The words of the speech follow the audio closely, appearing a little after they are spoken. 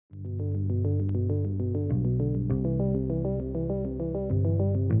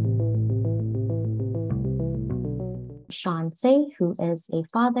Shawn Tse, who is a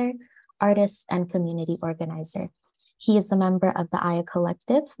father, artist, and community organizer. He is a member of the Aiya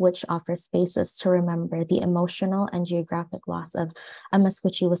Collective, which offers spaces to remember the emotional and geographic loss of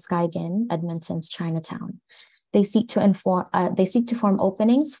amiskwacîwâskahikan, Edmonton's Chinatown. They seek to form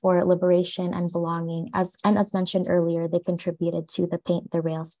openings for liberation and belonging. As mentioned earlier, they contributed to the Paint the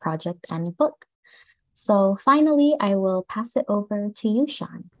Rails project and book. So finally, I will pass it over to you,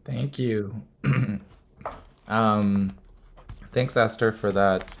 Shawn. Thank you. Thanks, Esther, for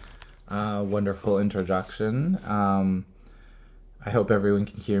that wonderful introduction. I hope everyone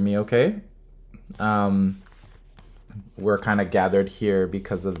can hear me okay. We're kind of gathered here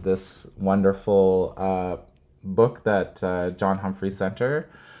because of this wonderful book that John Humphrey Center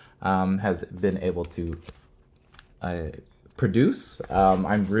has been able to produce.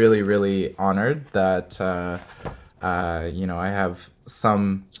 I'm really, really honored that I have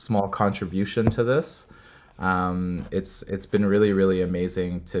some small contribution to this. It's been really, really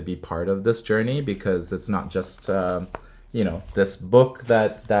amazing to be part of this journey, because it's not just this book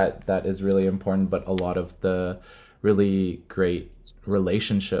that is really important, but a lot of the really great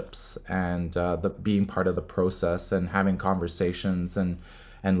relationships and the being part of the process and having conversations and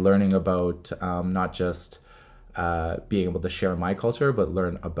learning about not just being able to share my culture, but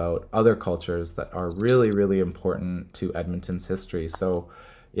learn about other cultures that are really, really important to Edmonton's history. So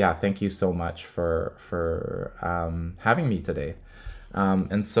yeah, thank you so much for having me today.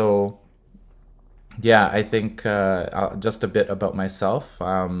 And so yeah, I think just a bit about myself.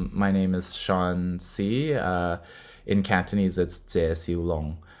 My name is Shawn Tse. In Cantonese, it's Tse Siu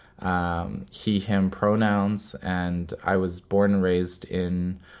Long. He, him pronouns, and I was born and raised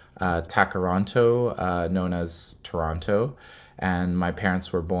in Takaranto, known as Toronto, and my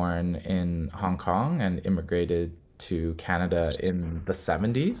parents were born in Hong Kong and immigrated to Canada in the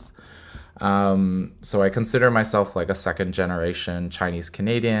 70s. So I consider myself like a second generation Chinese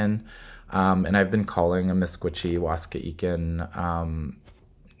Canadian, and I've been calling amiskwacîwâskahikan,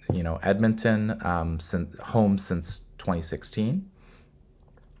 Edmonton, home since 2016.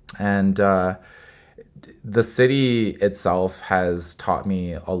 And the city itself has taught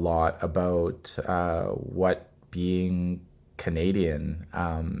me a lot about what being Canadian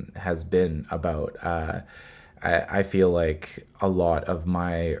has been about. I feel like a lot of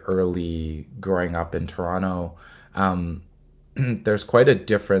my early growing up in Toronto, there's quite a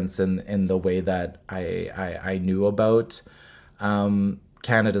difference in the way that I knew about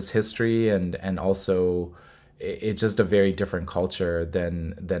Canada's history, and also it's just a very different culture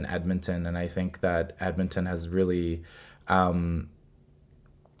than Edmonton. And I think that Edmonton has really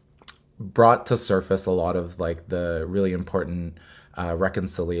brought to surface a lot of like the really important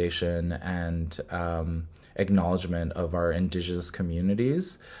reconciliation and acknowledgement of our Indigenous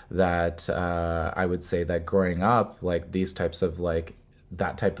communities, that I would say that growing up, like these types of like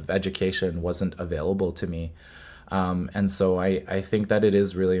that type of education wasn't available to me. And so I think that it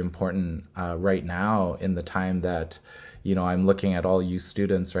is really important right now, in the time that I'm looking at all you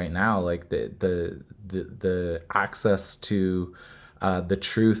students right now, like the access to the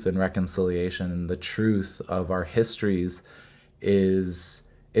truth and reconciliation and the truth of our histories is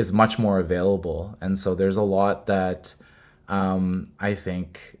much more available. And so there's a lot that I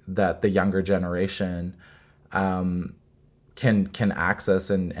think that the younger generation can access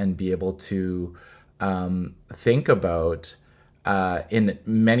and be able to think about in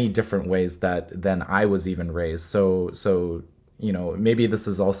many different ways than I was even raised. So maybe this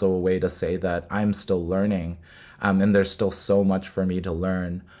is also a way to say that I'm still learning, and there's still so much for me to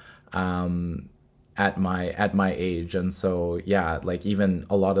learn at my age. And so yeah, like even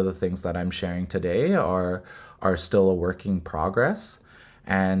a lot of the things that I'm sharing today are still a work in progress.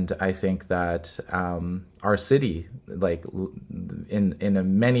 And I think that our city, like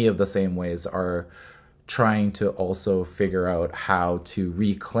in many of the same ways, are trying to also figure out how to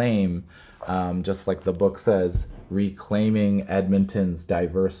reclaim, just like the book says, reclaiming Edmonton's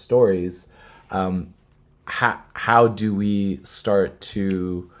diverse stories. How do we start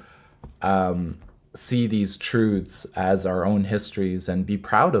to see these truths as our own histories and be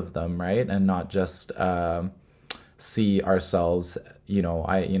proud of them, right? And not just see ourselves,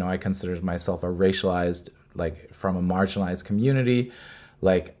 I consider myself a racialized, like from a marginalized community.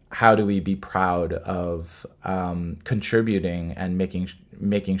 Like, how do we be proud of contributing and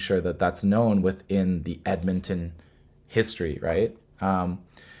making sure that that's known within the Edmonton history, right?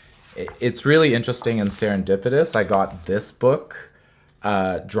 It's really interesting and serendipitous. I got this book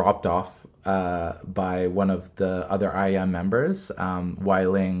dropped off by one of the other aiya members,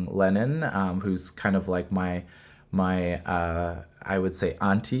 Weiling Lennon, who's kind of like my I would say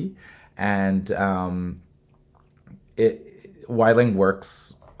auntie, and Weiling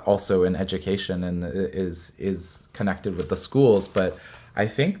works also in education and is connected with the schools, but I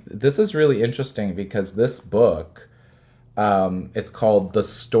think this is really interesting because this book, it's called The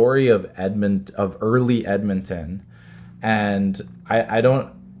Story of Early Edmonton, and I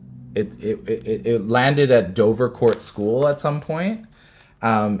don't it landed at Dovercourt School at some point,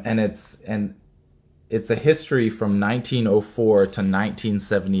 and it's a history from 1904 to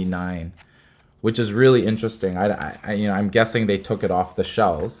 1979, which is really interesting. I'm guessing they took it off the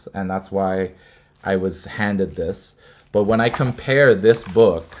shelves, and that's why I was handed this. But when I compare this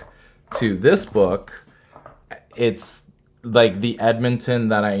book to this book, it's like the Edmonton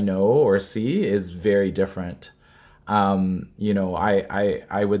that I know or see is very different. I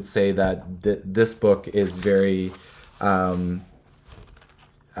would say that this book is very, I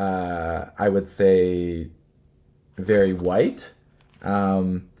would say, very white.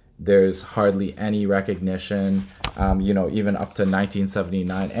 There's hardly any recognition, even up to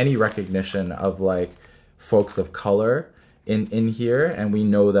 1979, any recognition of like folks of color in here. And we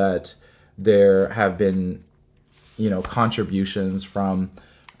know that there have been, contributions from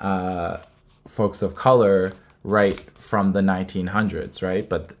folks of color right from the 1900s, right?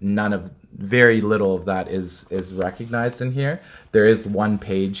 But very little of that is recognized in here. There is one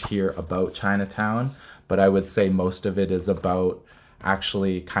page here about Chinatown, but I would say most of it is about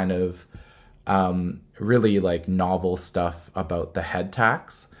actually kind of really like novel stuff about the head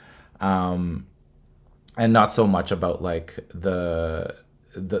tax, and not so much about like the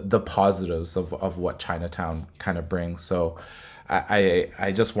positives of what Chinatown kind of brings. So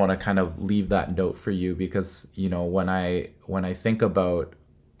I just want to kind of leave that note for you because when I think about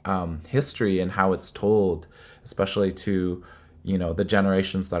history and how it's told, especially to the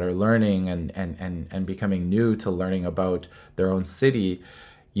generations that are learning and becoming new to learning about their own city,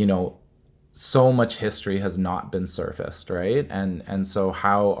 so much history has not been surfaced, right? And so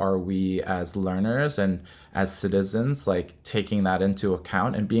how are we as learners and as citizens like taking that into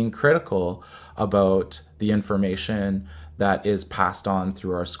account and being critical about the information that is passed on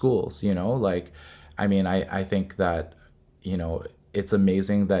through our schools? I think that it's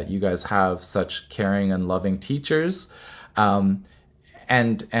amazing that you guys have such caring and loving teachers, and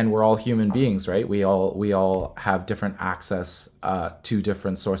we're all human beings, right? We all have different access to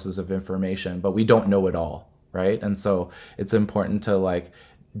different sources of information, but we don't know it all, right? And so it's important to like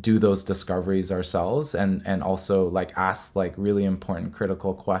do those discoveries ourselves and also like ask like really important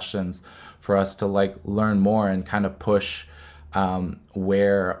critical questions for us to like learn more and kind of push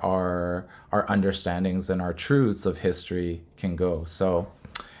where our understandings and our truths of history can go. So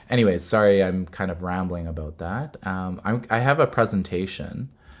anyways, sorry, I'm kind of rambling about that. I have a presentation,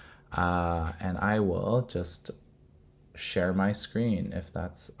 and I will just share my screen if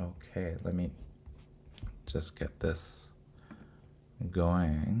that's okay. Let me just get this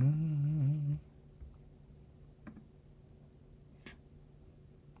going.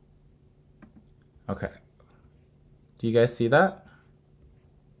 Okay. Do you guys see that?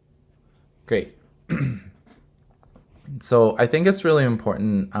 Great. So I think it's really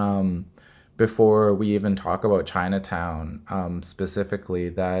important, before we even talk about Chinatown, specifically,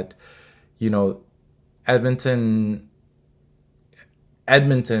 that Edmonton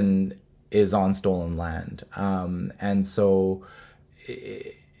Edmonton is on stolen land, and so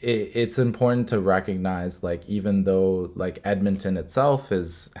it's important to recognize, like, even though like Edmonton itself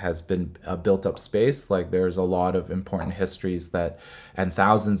has been a built up space, like there's a lot of important histories that and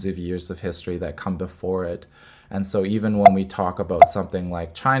thousands of years of history that come before it. And so even when we talk about something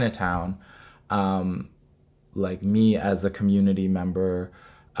like Chinatown, like me as a community member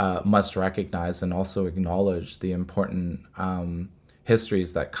must recognize and also acknowledge the important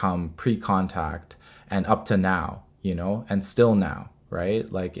histories that come pre-contact and up to now, and still now,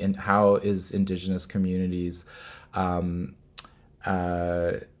 right? Like, in how is Indigenous communities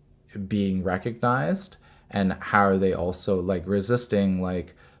being recognized, and how are they also like resisting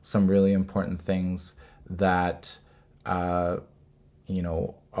like some really important things that are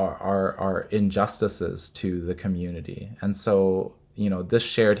injustices to the community. And so this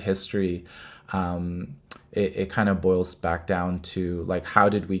shared history, it kind of boils back down to like, how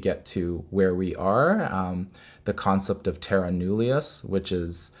did we get to where we are? The concept of terra nullius, which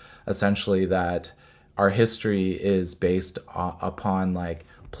is essentially that our history is based upon like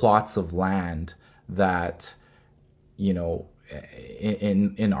plots of land that,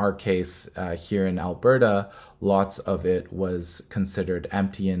 in our case, here in Alberta, lots of it was considered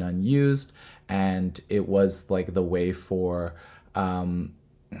empty and unused, and it was like the way for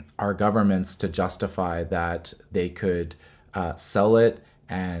our governments to justify that they could sell it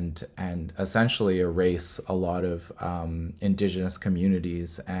and essentially erase a lot of indigenous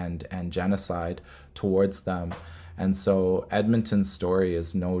communities and genocide towards them. And so Edmonton's story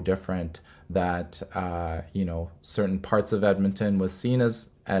is no different. That certain parts of Edmonton was seen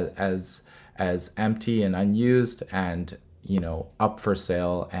as empty and unused, and up for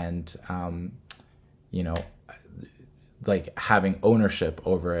sale, and you know like having ownership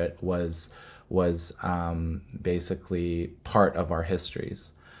over it was basically part of our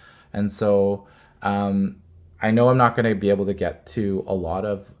histories. And so I know I'm not going to be able to get to a lot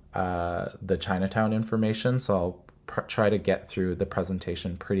of the Chinatown information, so I'll try to get through the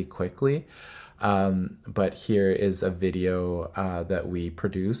presentation pretty quickly. But here is a video that we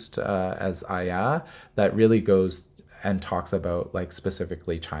produced as aiya that really goes and talks about like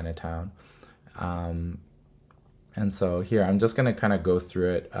specifically Chinatown. And so here, I'm just going to kind of go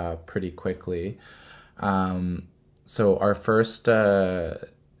through it pretty quickly. So our first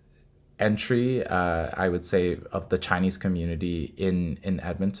entry, I would say, of the Chinese community in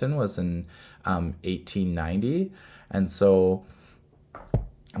Edmonton was in 1890. And so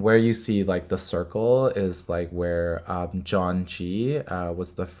where you see like the circle is like where Shawn Tse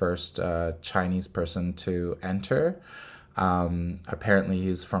was the first Chinese person to enter. Apparently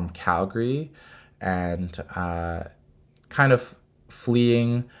he's from Calgary, and kind of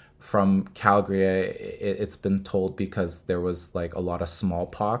fleeing from Calgary, it's been told, because there was like a lot of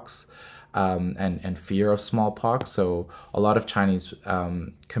smallpox and fear of smallpox. So a lot of Chinese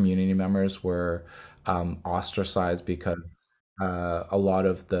community members were ostracized because a lot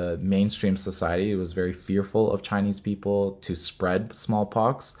of the mainstream society was very fearful of Chinese people to spread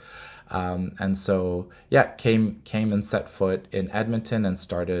smallpox. And so, yeah, came and set foot in Edmonton and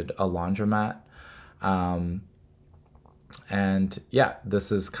started a laundromat. And yeah,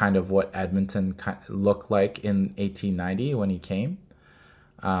 this is kind of what Edmonton looked like in 1890 when he came.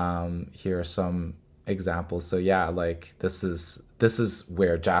 Here are some examples. So yeah, like this is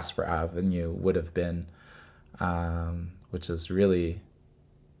where Jasper Avenue would have been, which is really,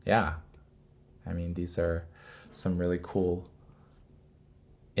 yeah. I mean, these are some really cool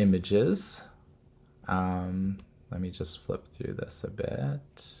images. Let me just flip through this a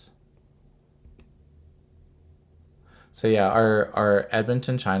bit. So yeah, our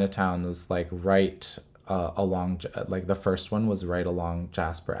Edmonton Chinatown was like right along, like the first one was right along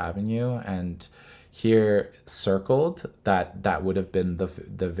Jasper Avenue, and here circled that would have been the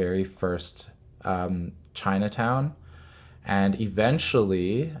very first Chinatown. And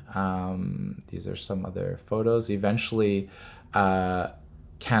eventually, these are some other photos. Eventually,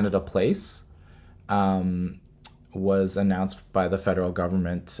 Canada Place was announced by the federal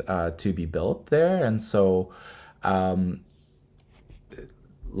government to be built there, and so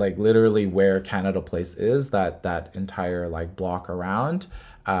like literally where Canada Place is, that entire like block around,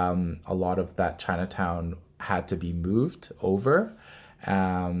 a lot of that Chinatown had to be moved over,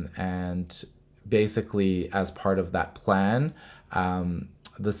 and basically as part of that plan,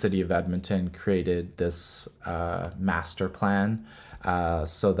 the city of Edmonton created this master plan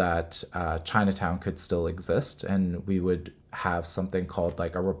so that Chinatown could still exist, and we would have something called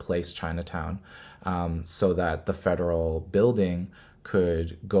like a replaced Chinatown, so that the federal building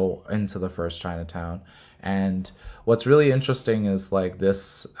could go into the first Chinatown. And what's really interesting is like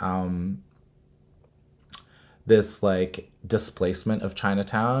this this like displacement of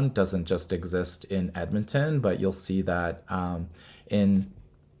Chinatown doesn't just exist in Edmonton, but you'll see that in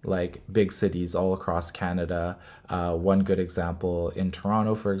like big cities all across Canada. One good example in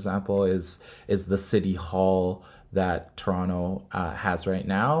Toronto, for example, is the city hall that Toronto has right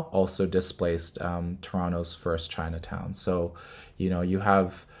now, also displaced Toronto's first Chinatown. So, you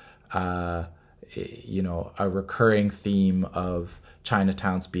have a recurring theme of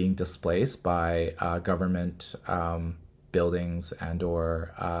Chinatowns being displaced by government buildings and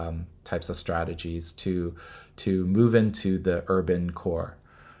or types of strategies to move into the urban core.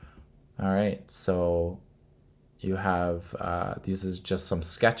 All right, so you have these is just some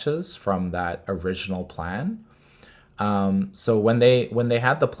sketches from that original plan. So when they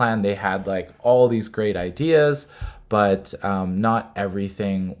had the plan, they had like all these great ideas, but not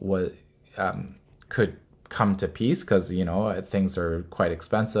everything was could come to peace, because things are quite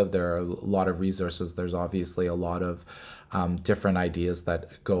expensive. There are a lot of resources. There's obviously a lot of different ideas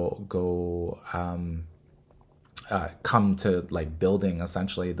that come to like building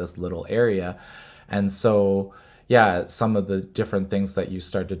essentially this little area. And so yeah, some of the different things that you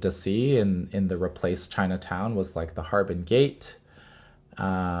started to see in the replaced Chinatown was like the Harbin Gate,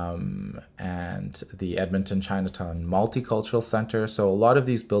 and the Edmonton Chinatown Multicultural Center. So a lot of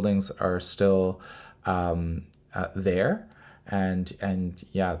these buildings are still there. And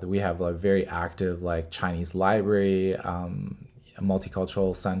yeah, we have a very active like Chinese library, a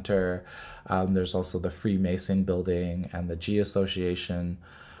multicultural center. There's also the Freemason building and the G Association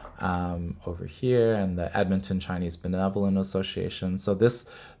over here, and the Edmonton Chinese Benevolent Association. So this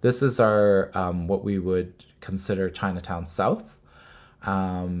is our what we would consider Chinatown South.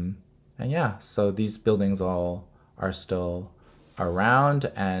 And yeah, so these buildings all are still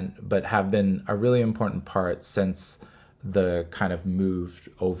around, and but have been a really important part since the kind of moved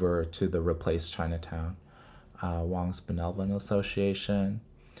over to the replaced Chinatown. Wong's Benevolent Association.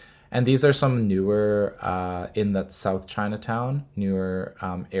 And these are some newer in that South Chinatown, newer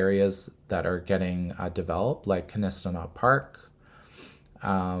areas that are getting developed, like Kanistonaut Park.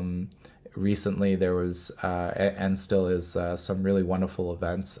 Recently, there was and still is some really wonderful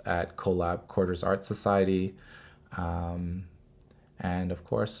events at Collab Quarters Art Society, and of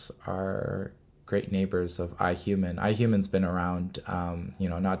course our great neighbors of iHuman. iHuman's been around,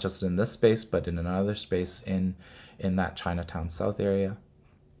 not just in this space, but in another space in that Chinatown South area.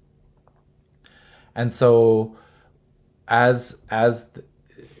 And so, as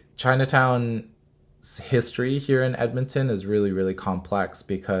Chinatown's history here in Edmonton is really, really complex,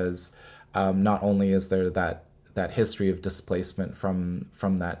 because not only is there that history of displacement from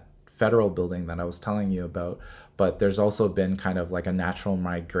that federal building that I was telling you about, but there's also been kind of like a natural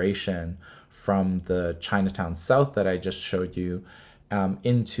migration from the Chinatown South that I just showed you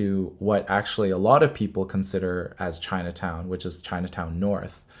into what actually a lot of people consider as Chinatown, which is Chinatown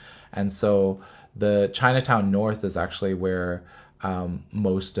North. And so the Chinatown North is actually where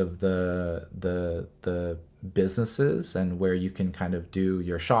most of the businesses, and where you can kind of do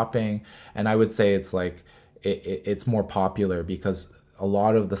your shopping. And I would say it's like it's more popular because a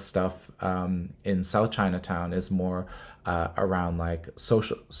lot of the stuff in South Chinatown is more around like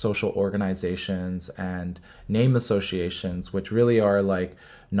social organizations and name associations, which really are like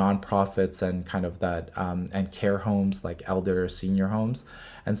nonprofits and kind of that and care homes, like elder senior homes.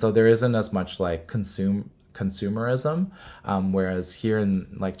 And so there isn't as much like consumerism, whereas here in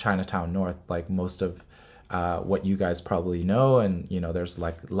like Chinatown North, like most of what you guys probably know, and there's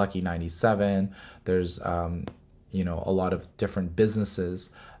like Lucky 97, there's a lot of different businesses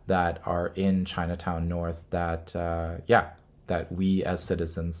that are in Chinatown North that that we as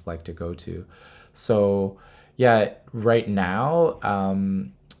citizens like to go to. So yeah, right now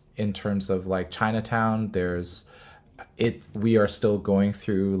in terms of like Chinatown, we are still going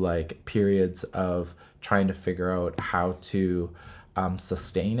through like periods of trying to figure out how to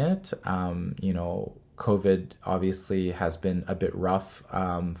sustain it. COVID obviously has been a bit rough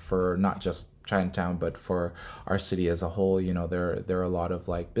for not just Chinatown, but for our city as a whole. There are a lot of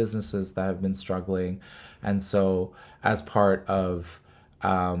like businesses that have been struggling, and so as part of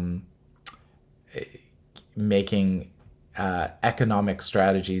making economic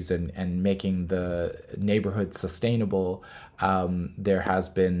strategies and making the neighborhood sustainable, there has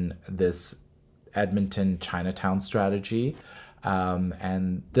been this Edmonton Chinatown strategy.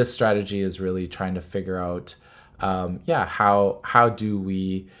 And this strategy is really trying to figure out, how do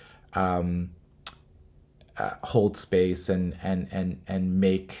we hold space and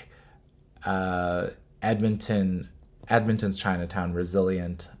make Edmonton's Chinatown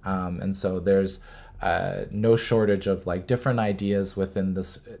resilient. And so there's no shortage of like different ideas within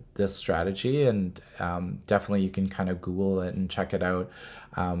this strategy, and definitely you can kind of Google it and check it out.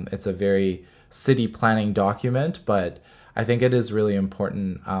 It's a very city planning document, but I think it is really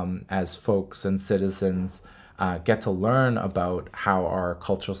important as folks and citizens get to learn about how our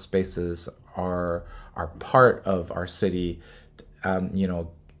cultural spaces are part of our city.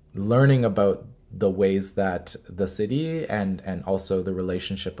 Learning about the ways that the city and also the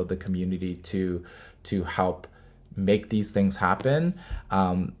relationship of the community to help make these things happen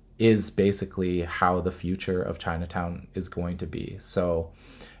is basically how the future of Chinatown is going to be. So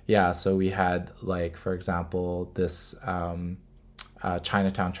yeah, so we had, like, for example, this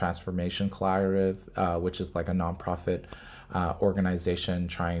Chinatown Transformation Collaborative, which is like a nonprofit organization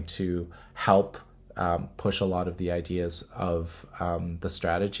trying to help push a lot of the ideas of the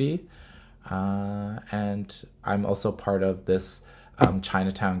strategy. And I'm also part of this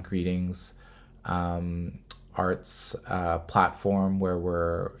Chinatown Greetings arts platform, where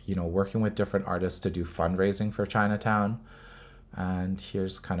we're working with different artists to do fundraising for Chinatown. And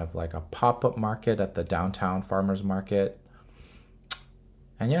here's kind of like a pop-up market at the downtown farmers market.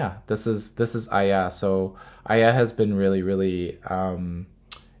 And yeah, this is aiya. So aiya has been really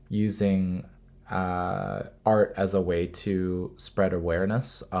using art as a way to spread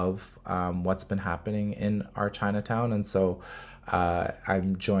awareness of what's been happening in our Chinatown. And so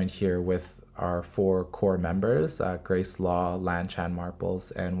I'm joined here with our four core members, Grace Law, Lan Chan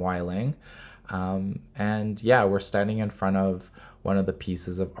Marples, and Wai Ling. And yeah, we're standing in front of one of the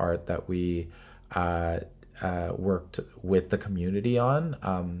pieces of art that we worked with the community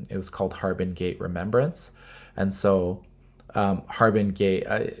on. It was called Harbin Gate Remembrance. And so Harbin Gate,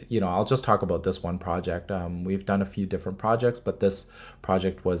 I'll just talk about this one project. We've done a few different projects, but this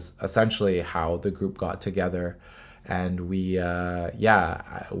project was essentially how the group got together. And we, in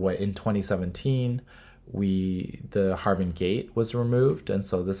 2017, the Harbin Gate was removed. And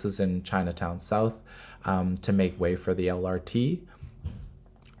so this is in Chinatown South, to make way for the LRT.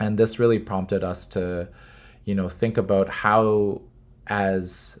 And this really prompted us to, think about how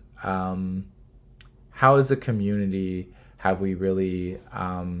as a community have we really,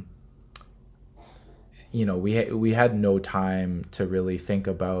 we had no time to really think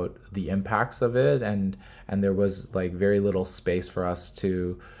about the impacts of it, and there was like very little space for us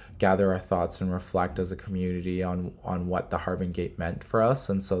to gather our thoughts and reflect as a community on what the Harbin Gate meant for us.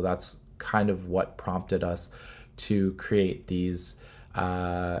 And so that's kind of what prompted us to create these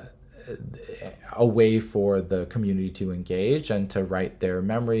a way for the community to engage and to write their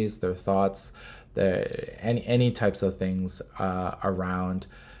memories, their thoughts, any types of things around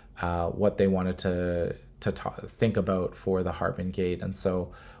what they wanted to think about for the Harbin Gate. And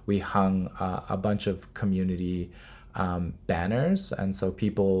so we hung a bunch of community banners, and so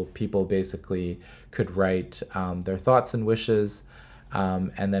people basically could write their thoughts and wishes,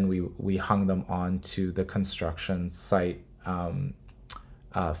 and then we hung them onto the construction site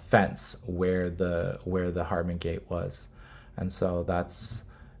fence where the Harbin Gate was. And so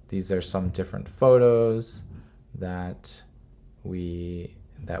these are some different photos that we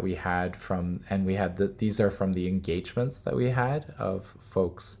had from, and we had these are from the engagements that we had of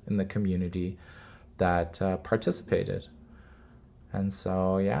folks in the community that participated. And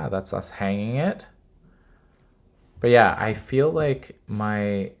so yeah, that's us hanging it. But yeah, I feel like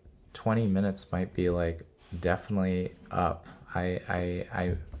my 20 minutes might be like definitely up.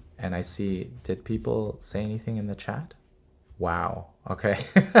 I see, did people say anything in the chat? Wow. Okay.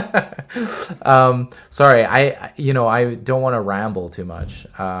 Sorry, I don't want to ramble too much,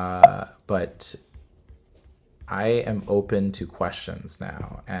 but I am open to questions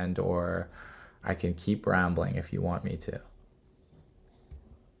now, or I can keep rambling if you want me to.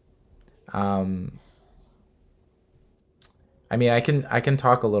 I can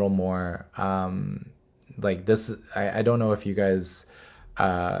talk a little more. Like this, I don't know if you guys,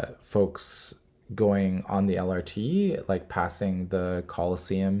 folks going on the LRT, like passing the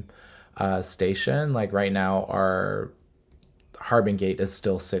Coliseum station, like right now our Harbin Gate is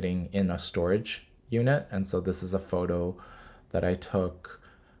still sitting in a storage unit. And so this is a photo that I took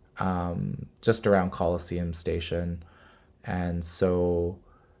just around Coliseum station. And so,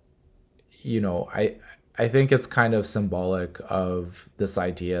 I think it's kind of symbolic of this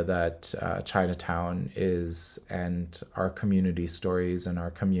idea that Chinatown is, and our community stories and our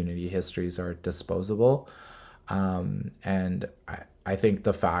community histories are disposable. And I think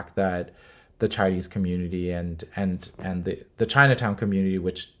the fact that the Chinese community and the Chinatown community,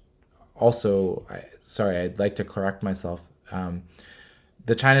 which also, I'd like to correct myself.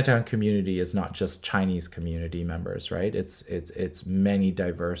 The Chinatown community is not just Chinese community members, right? It's many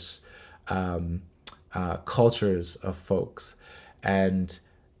diverse cultures of folks, and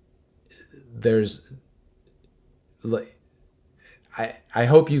there's like, I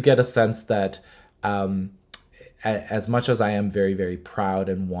hope you get a sense that as much as I am very, very proud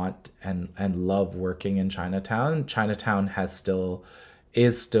and want and love working in Chinatown, Chinatown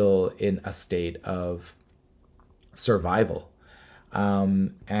is still in a state of survival.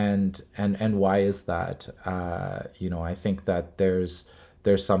 And why is that? I think that there's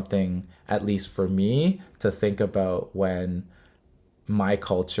something, at least for me, to think about when my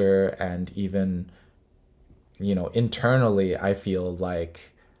culture, and even, internally, I feel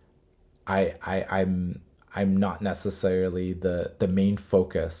like I'm not necessarily the main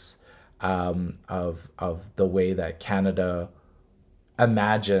focus of the way that Canada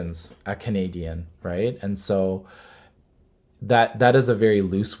imagines a Canadian, right? And so that is a very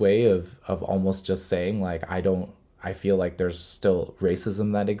loose way of almost just saying, like, I feel like there's still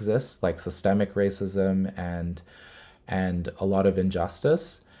racism that exists, like systemic racism and a lot of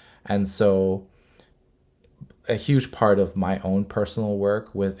injustice. And so a huge part of my own personal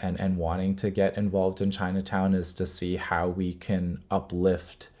work with and wanting to get involved in Chinatown is to see how we can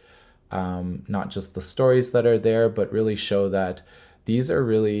uplift not just the stories that are there, but really show that these are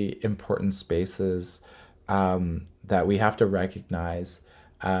really important spaces that we have to recognize,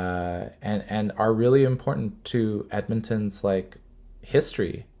 and are really important to Edmonton's like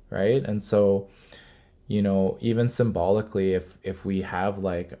history, right? And so, even symbolically, if we have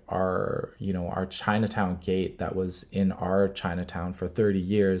like our Chinatown gate that was in our Chinatown for 30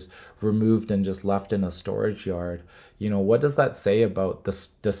 years removed and just left in a storage yard, what does that say about the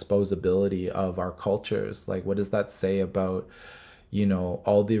disposability of our cultures? Like, what does that say about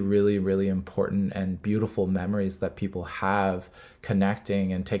all the really, really important and beautiful memories that people have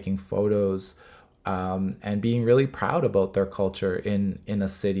connecting and taking photos, and being really proud about their culture in a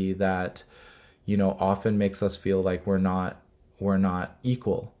city that often makes us feel like we're not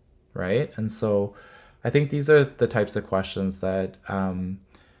equal, right? And so I think these are the types of questions that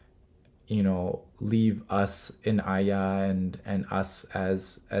leave us in Aya and us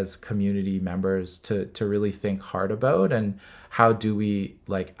as community members to really think hard about, and how do we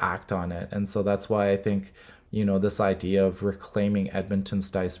like act on it. And so that's why I think this idea of reclaiming Edmonton's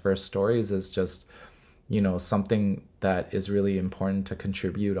diverse stories is just something that is really important to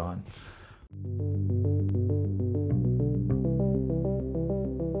contribute on.